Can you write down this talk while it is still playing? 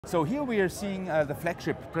So here we are seeing the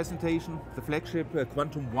flagship presentation, the flagship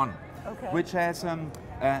Quantum ONE, which has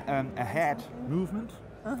a head movement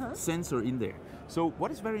sensor in there. So what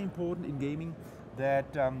is very important in gaming, that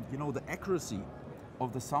you know, the accuracy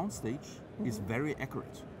of the soundstage is very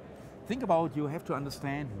accurate. Think about, you have to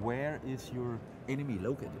understand where is your enemy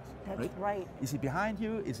located. That's right. Is he behind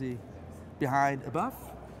you? Is he behind, above,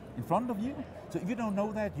 in front of you? So if you don't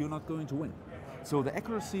know that, you're not going to win. So the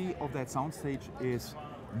accuracy of that soundstage is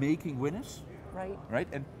making winners, right,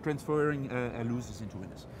 and transferring losers into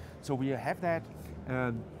winners. So we have that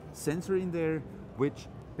sensor in there, which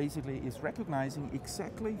basically is recognizing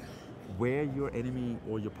exactly where your enemy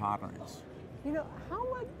or your partner is. You know, how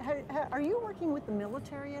much are you working with the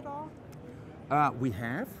military at all? We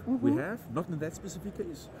have, not in that specific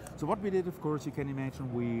case. So what we did, of course, you can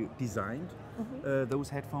imagine, we designed those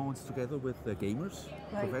headphones together with the gamers,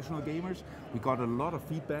 professional gamers. We got a lot of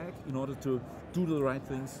feedback in order to do the right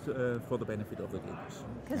things for the benefit of the gamers.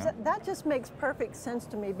 Because that just makes perfect sense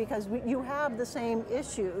to me, because you have the same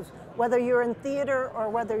issues, whether you're in theater or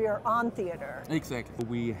whether you're on theater. Exactly.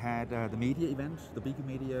 We had the media event, the big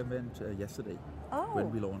media event yesterday when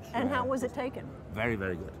we launched. And how was it taken? Very,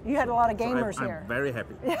 very good. You had a lot of gamers here. I'm very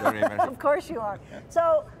happy. Very happy. Of course you are.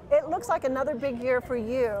 So it looks like another big year for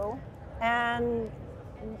you. And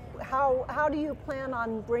how do you plan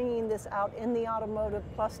on bringing this out in the automotive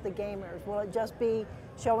plus the gamers? Will it just be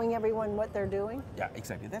showing everyone what they're doing? Yeah,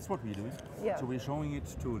 exactly. That's what we're doing. Yeah. So we're showing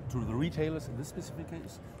it to the retailers in this specific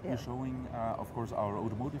case. Yeah. We're showing, of course, our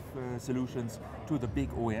automotive solutions to the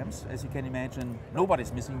big OEMs. As you can imagine,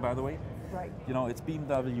 nobody's missing, by the way. Right. You know, it's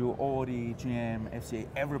BMW, Audi, GM, FCA,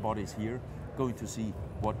 everybody's here going to see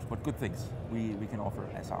what good things we can offer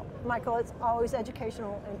as Harman. Michael, it's always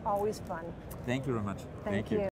educational and always fun. Thank you very much. Thank you.